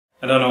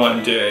I don't know what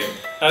I'm doing.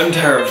 I'm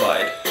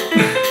terrified.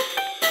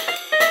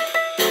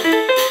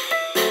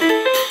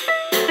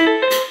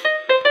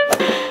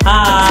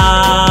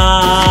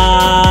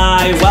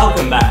 Hi,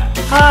 welcome back.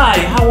 Hi,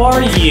 how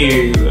are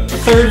you?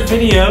 Third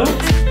video?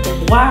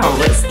 Wow,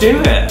 let's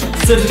do it.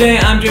 So today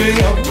I'm doing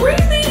a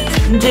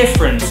really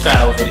different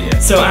style video.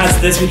 So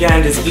as this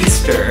weekend is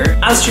Easter,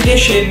 as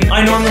tradition,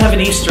 I normally have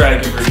an Easter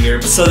egg every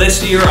year. So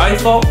this year I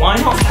thought, why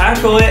not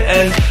tackle it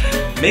and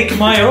make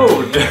my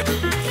own?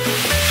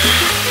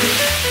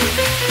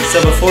 So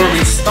before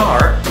we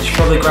start, you should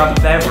probably grab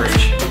a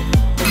beverage.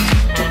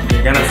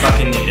 You're gonna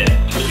fucking need it.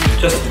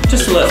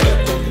 Just a little bit.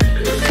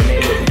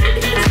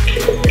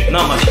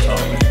 Not much at all.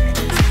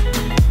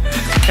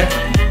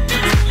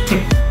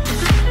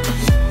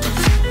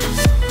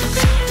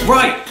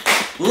 Right,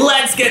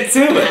 let's get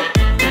to it.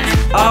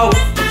 Oh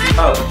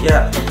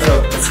yeah.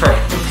 Oh, that's right.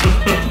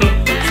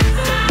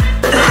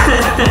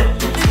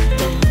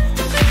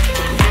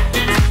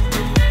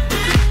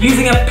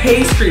 Using a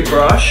pastry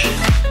brush.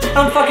 I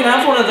don't fucking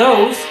have one of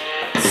those.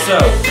 So,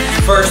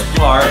 first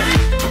part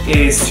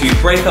is to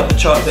break up the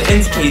chocolate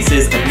into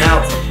pieces and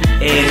melt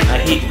in a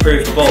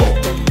heat-proof bowl.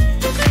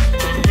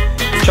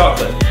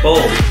 Chocolate,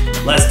 bowl,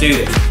 let's do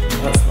this.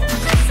 That's not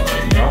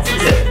fucking melt,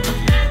 is it?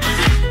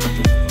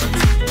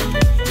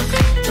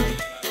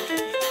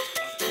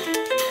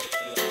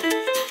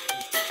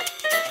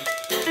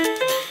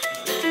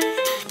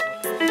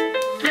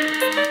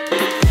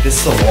 This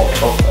is a lot of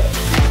chocolate.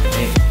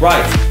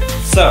 Right,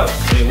 so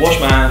we need to wash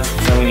my hands,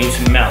 then we need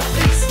to melt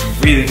this. I'm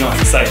really not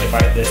excited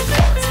about this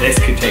part. This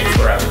could take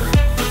forever.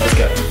 Let's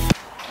go.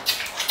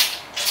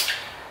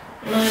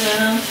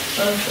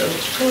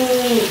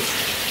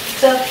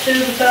 Top to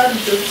the bottom,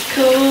 just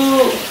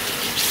cool.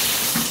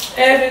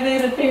 Every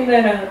little thing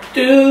that I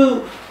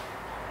do.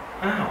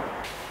 Ow.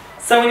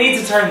 So we need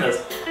to turn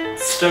this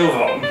stove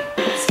on.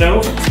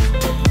 Stove?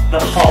 The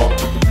hob.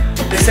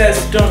 It says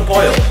don't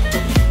boil.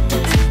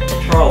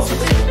 Charles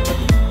boil.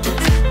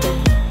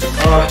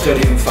 Oh, I don't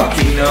even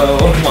fucking know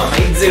what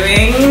I'm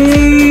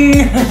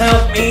doing.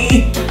 Help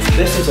me.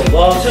 This is a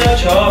lot of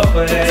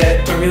chocolate.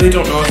 I really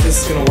don't know if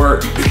this is gonna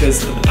work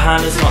because the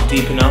pan is not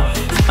deep enough,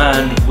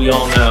 and we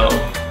all know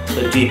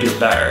the deep is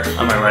better.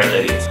 Am I right,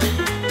 ladies?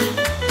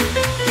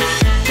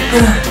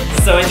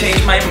 So I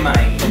changed my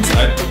mind.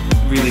 I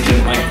really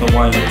didn't like the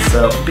wine,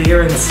 so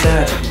beer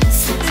instead.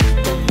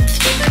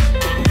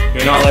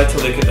 You're not allowed to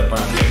look at the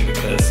branding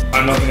because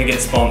I'm not gonna get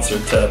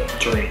sponsored to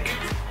drink.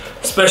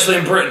 Especially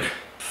in Britain.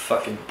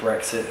 Fucking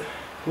Brexit.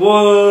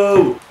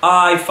 Whoa!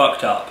 I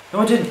fucked up. No,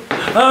 I didn't.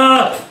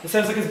 Ah! It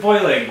sounds like it's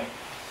boiling.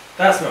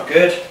 That's not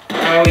good.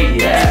 Oh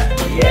yeah,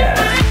 yeah.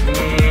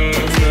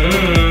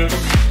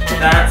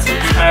 That's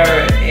how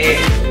it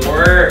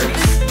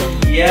works.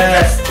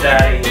 Yes,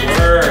 Daddy,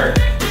 work.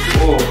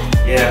 Oh,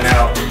 yeah,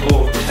 now.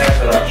 Oh, tap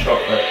of that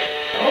chocolate.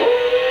 Oh,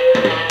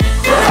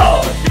 girl.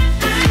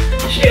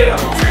 Shit,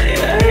 I'm already in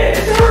the head.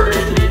 It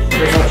hurts.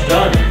 Pretty much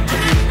done.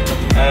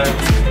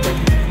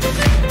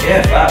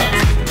 Yeah, fab.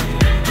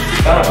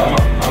 Fab,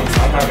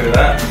 I'm happy with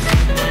that.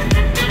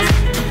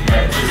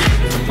 Right,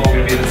 this is all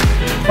gonna be this.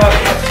 Fab,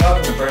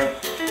 burn.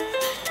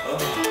 Oh.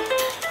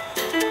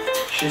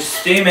 She's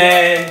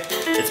steaming.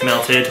 It's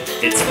melted.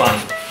 It's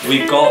fine.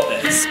 We've got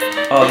this.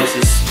 Oh, this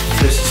is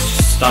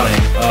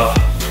stunning. Oh,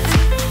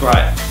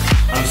 right.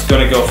 I'm just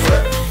gonna go for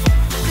it.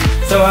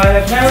 So I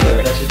have now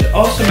learned that it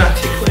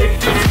automatically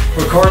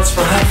records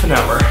for half an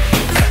hour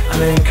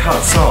and then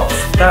cuts off.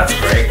 That's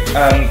great.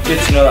 Good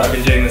to know that I've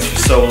been doing this for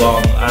so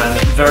long and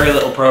very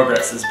little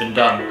progress has been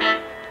done.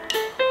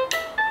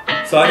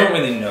 So I don't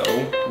really know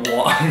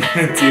what I'm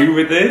gonna do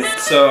with this.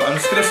 So I'm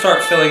just gonna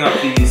start filling up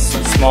these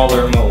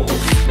smaller molds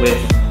with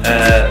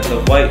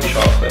the white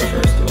chocolate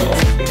first of all.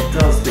 It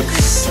does look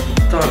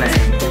stunning.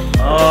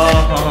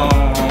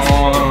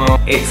 Oh,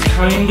 it's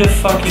kind of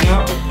fucking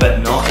up, but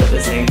not at the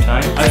same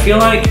time. I feel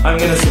like I'm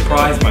gonna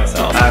surprise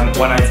myself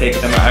when I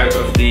take them out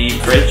of the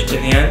fridge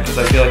in the end, because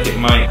I feel like it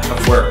might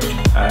have worked,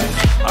 and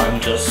I'm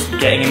just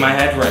getting in my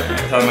head right now,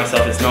 telling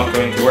myself it's not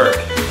going to work.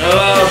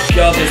 Oh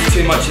god, there's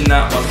too much in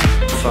that one.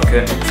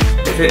 Fucking,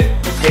 if it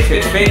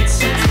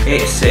fits,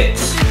 it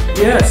sits.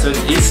 Yeah, so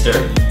it's Easter,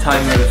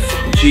 time of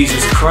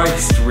Jesus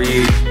Christ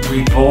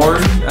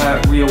reborn,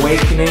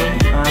 reawakening.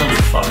 I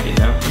don't fucking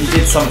know. He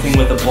did something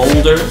with a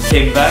boulder,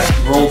 came back,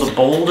 rolled a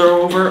boulder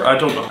over. I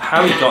don't know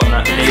how he got in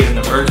that cave in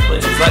the first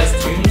place. Is that his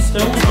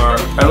tombstone? Or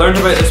I learned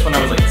about this when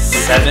I was like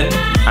 7,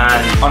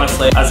 and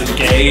honestly, as a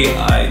gay,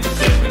 I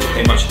didn't really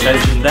pay much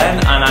attention then,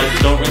 and I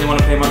don't really want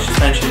to pay much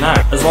attention now.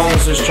 As long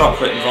as there's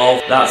chocolate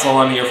involved, that's all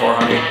I'm here for,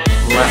 honey.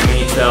 Let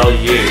me tell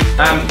you.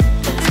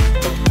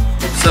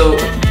 So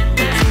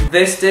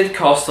this did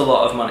cost a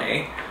lot of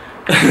money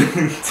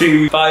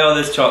to buy all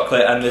this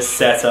chocolate and this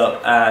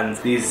setup and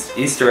these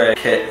Easter egg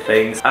kit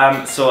things.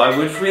 So I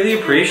would really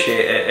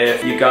appreciate it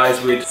if you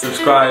guys would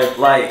subscribe,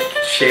 like,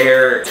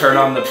 share, turn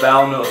on the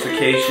bell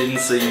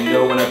notifications so you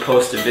know when I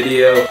post a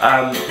video.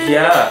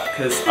 Yeah,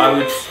 because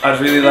I'd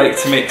really like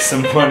to make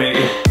some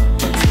money.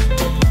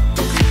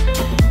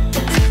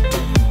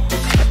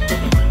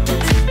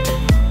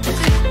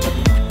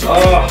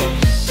 Oh,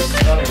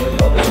 stunning. Look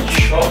at all this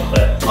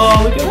chocolate.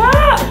 Oh, look at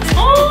that.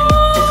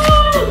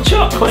 Oh,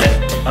 chocolate.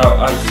 Oh,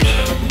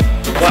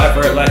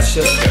 whatever, let's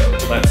just go.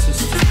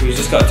 We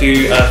just got to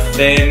do a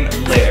thin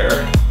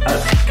layer. At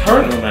the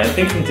current moment, I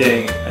think I'm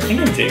doing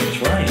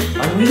this right.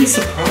 I'm really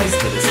surprised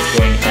that this is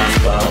going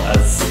as well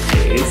as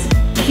it is.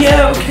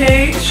 Yeah,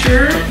 okay,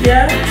 sure,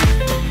 yeah.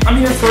 I'm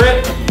here for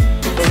it.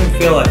 Doesn't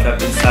feel like I've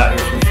been sat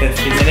here for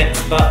 50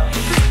 minutes, but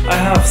I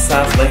have,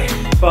 sadly.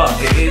 But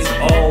it is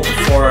all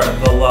for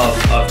the love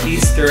of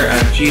Easter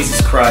and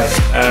Jesus Christ,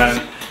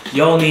 and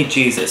y'all need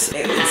Jesus.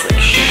 It looks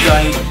like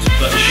shite,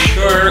 but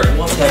sure,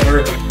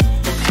 whatever.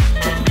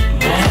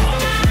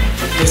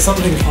 Oh, there's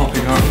something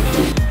popping up.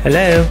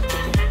 Hello?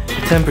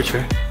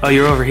 Temperature? Oh,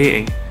 you're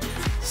overheating.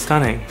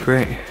 Stunning,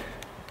 great.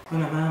 In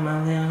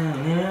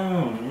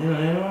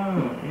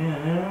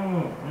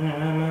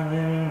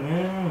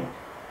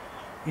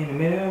the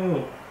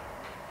middle.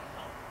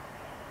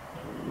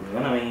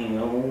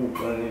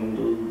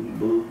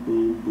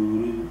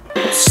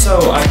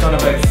 So I've done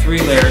about 3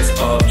 layers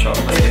of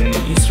chocolate in the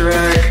Easter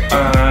egg,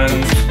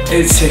 and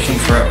it's taking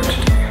forever to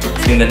do.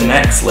 And the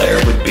next layer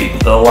would be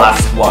the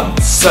last one.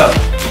 So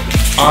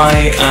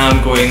I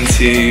am going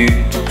to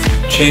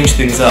change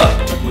things up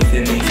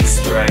within the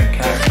Easter egg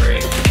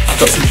category. I've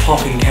got some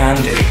popping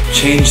candy.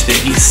 Change the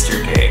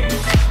Easter game.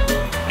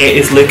 It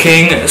is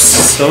looking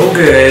so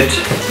good.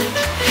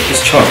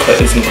 This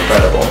chocolate is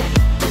incredible.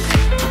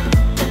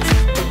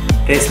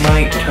 This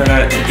might turn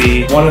out to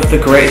be one of the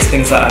greatest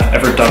things that I've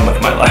ever done with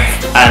my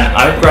life. And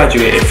I've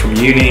graduated from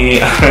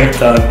uni, I've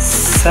done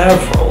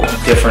several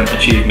different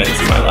achievements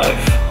in my life.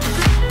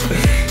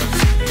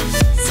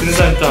 As soon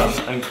as I'm done,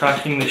 I'm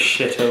cracking this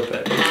shit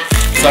open.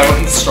 So I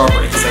went with the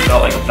strawberry because I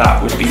felt like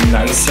that would be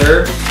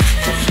nicer.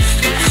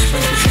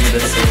 Sprinkle some of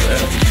this over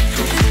it.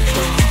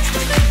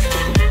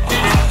 Oh,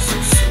 this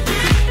is so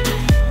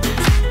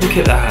good. Look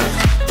at that.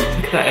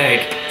 Look at that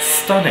egg.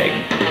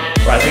 Stunning.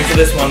 Right, I think for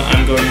this one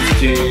I'm going to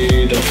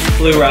do the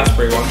blue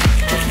raspberry one.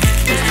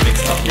 Just to mix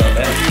it up a little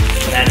bit.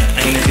 And then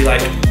I'm going to do like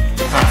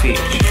half each.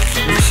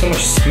 It's so much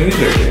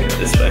smoother doing it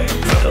this way.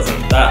 No, it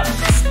doesn't. That's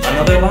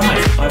another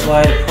lie. I've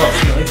lied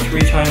approximately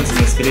 3 times in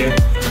this video.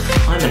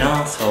 I'm an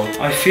asshole.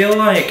 I feel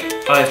like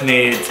I've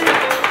made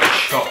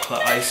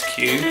chocolate ice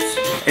cubes.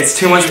 It's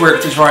too much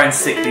work to try and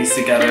stick these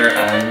together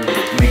and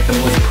make them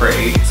look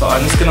pretty. So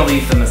I'm just going to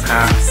leave them as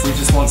halves. We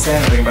just won't say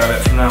anything about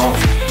it from now on.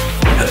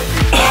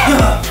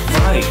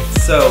 Right,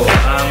 so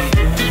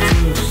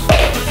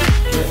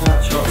get that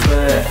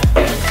chocolate.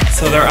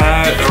 So they're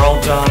out, they're all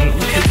done.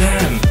 Look at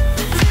them.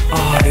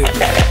 Oh, dude.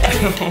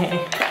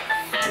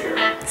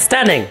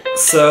 Stunning.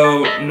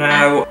 So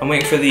now I'm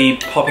waiting for the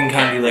popping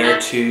candy layer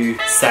to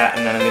set,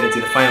 and then I'm going to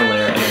do the final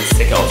layer and then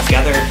stick it all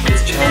together.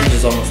 This challenge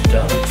is almost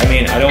done. I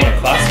mean, I don't want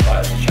to classify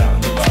it as a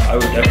challenge, but I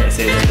would definitely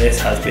say that this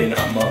has been a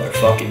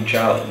motherfucking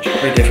challenge.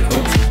 Very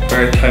difficult,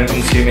 very time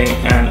consuming,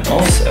 and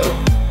also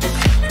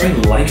very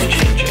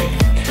life-changing.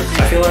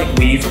 I feel like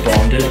we've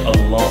bonded a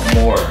lot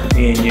more,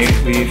 me and you.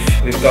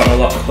 We've gotten a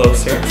lot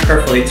closer.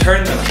 Carefully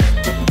turn them.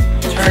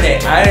 Turn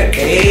it out,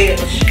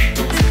 bitch.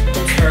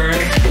 Turn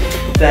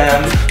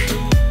them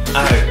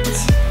out.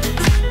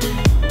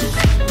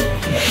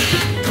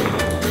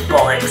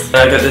 Bollocks.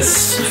 I got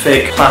this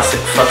fake plastic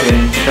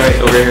fucking shite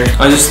over here.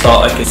 I just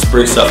thought I could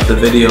spruce up the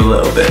video a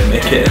little bit and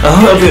make it a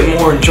little bit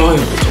more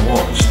enjoyable to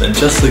watch than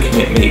just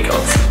looking at me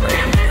constantly.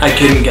 I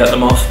couldn't get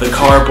them off the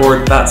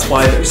cardboard, that's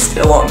why they're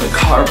still on the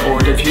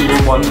cardboard if you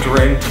were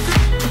wondering.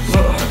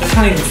 I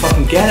can't even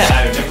fucking get it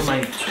out, never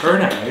mind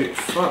turn it out.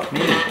 Fuck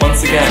me.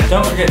 Once again,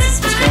 don't forget to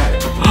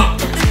subscribe.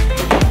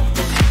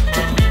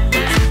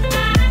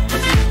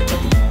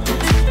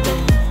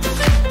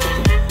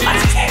 I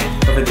did it.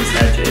 Cover these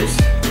edges.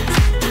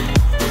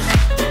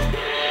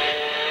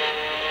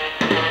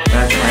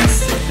 Now try and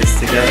stick this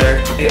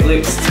together. It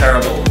looks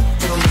terrible.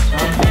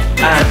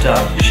 And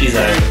done. She's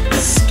out.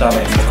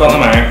 Stunning. I've got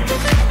them out.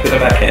 Put them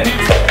back in.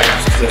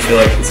 Just because I feel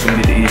like it's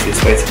going to be the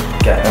easiest way to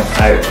get them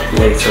out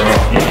later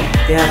on.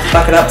 Yeah,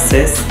 fuck it up,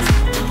 sis.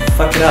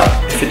 Fuck it up.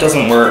 If it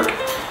doesn't work,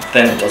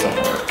 then it doesn't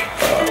work.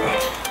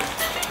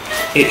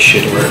 It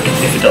should work.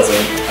 If it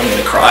doesn't, I'm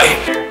going to cry.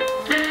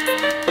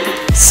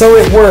 So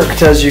it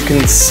worked, as you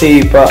can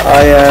see, but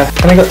I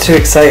kind of got too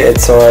excited,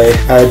 so I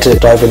had to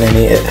dive in and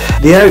eat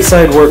it. The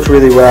outside worked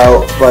really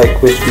well,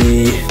 like with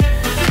the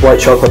white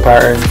chocolate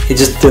pattern. It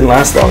just didn't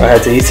last long, I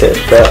had to eat it,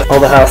 but all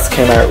the halves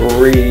came out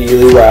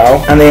really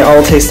well and they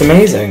all taste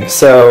amazing.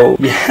 So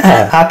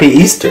yeah, happy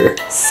Easter.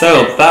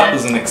 So that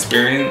was an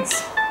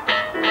experience.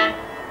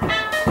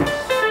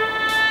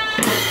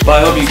 But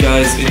I hope you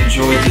guys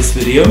enjoyed this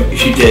video.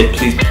 If you did,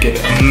 please give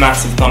it a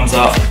massive thumbs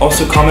up.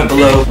 Also comment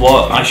below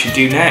what I should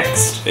do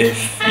next.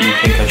 If you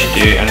think I should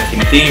do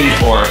anything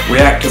themed or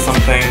react to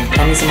something,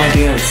 tell me some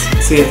ideas.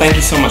 So yeah, thank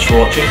you so much for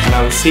watching and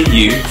I will see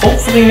you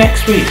hopefully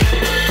next week.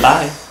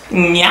 Bye.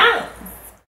 Yeah.